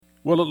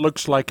Well, it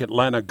looks like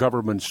Atlanta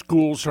government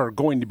schools are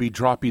going to be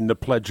dropping the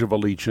Pledge of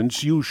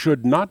Allegiance. You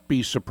should not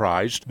be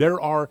surprised. There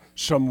are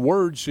some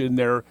words in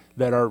there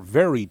that are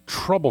very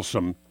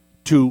troublesome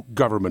to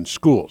government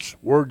schools.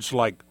 Words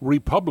like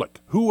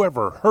republic. Who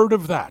ever heard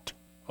of that?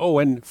 Oh,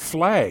 and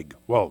flag.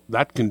 Well,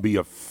 that can be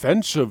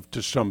offensive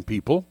to some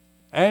people.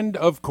 And,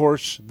 of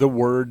course, the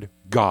word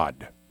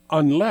God.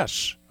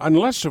 Unless,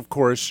 of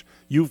course,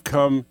 you've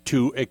come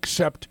to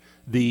accept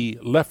the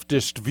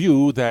leftist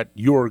view that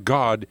your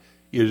God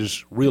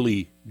is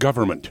really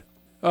government.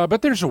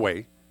 But there's a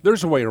way.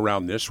 There's a way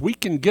around this. We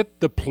can get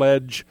the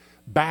pledge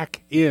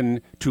back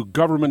into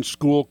government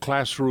school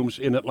classrooms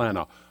in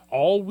Atlanta.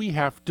 All we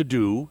have to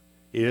do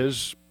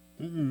is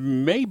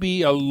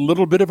maybe a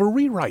little bit of a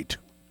rewrite.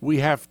 We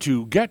have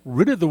to get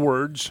rid of the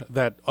words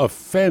that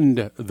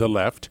offend the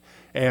left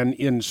and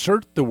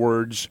insert the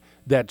words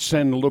that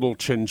send little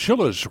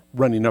chinchillas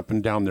running up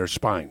and down their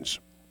spines.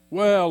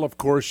 Well, of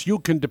course, you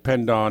can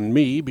depend on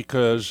me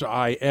because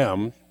I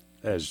am,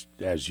 as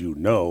you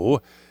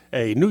know,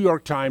 a New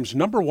York Times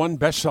 #1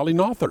 best-selling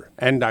author.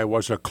 And I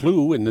was a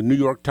clue in the New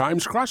York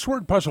Times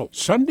crossword puzzle,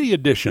 Sunday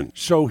edition.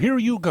 So here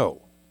you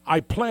go. I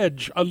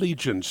pledge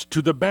allegiance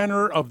to the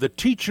banner of the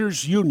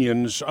Teachers'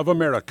 Unions of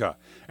America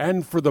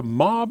and for the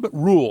mob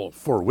rule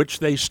for which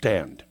they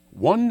stand.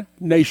 One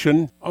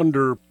nation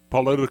under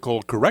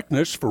political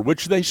correctness for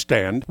which they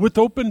stand, with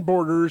open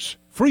borders,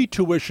 free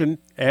tuition,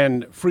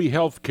 and free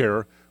health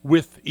care,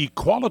 with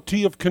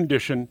equality of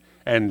condition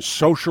and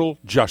social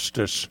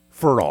justice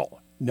for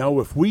all. Now,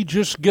 if we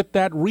just get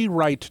that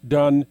rewrite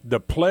done, the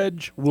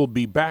pledge will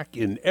be back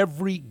in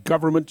every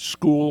government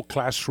school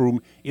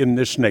classroom in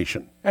this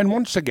nation. And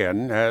once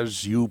again,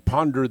 as you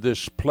ponder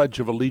this Pledge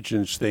of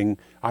Allegiance thing,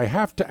 I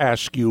have to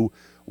ask you,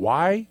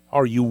 why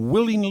are you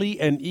willingly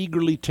and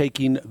eagerly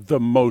taking the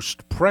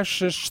most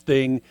precious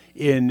thing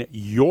in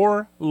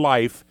your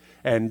life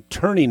and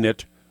turning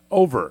it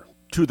over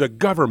to the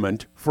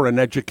government for an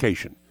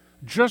education?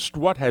 Just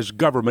what has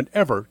government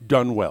ever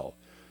done well?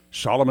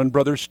 Solomon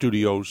Brothers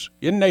Studios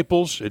in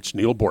Naples, it's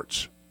Neil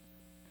Bortz.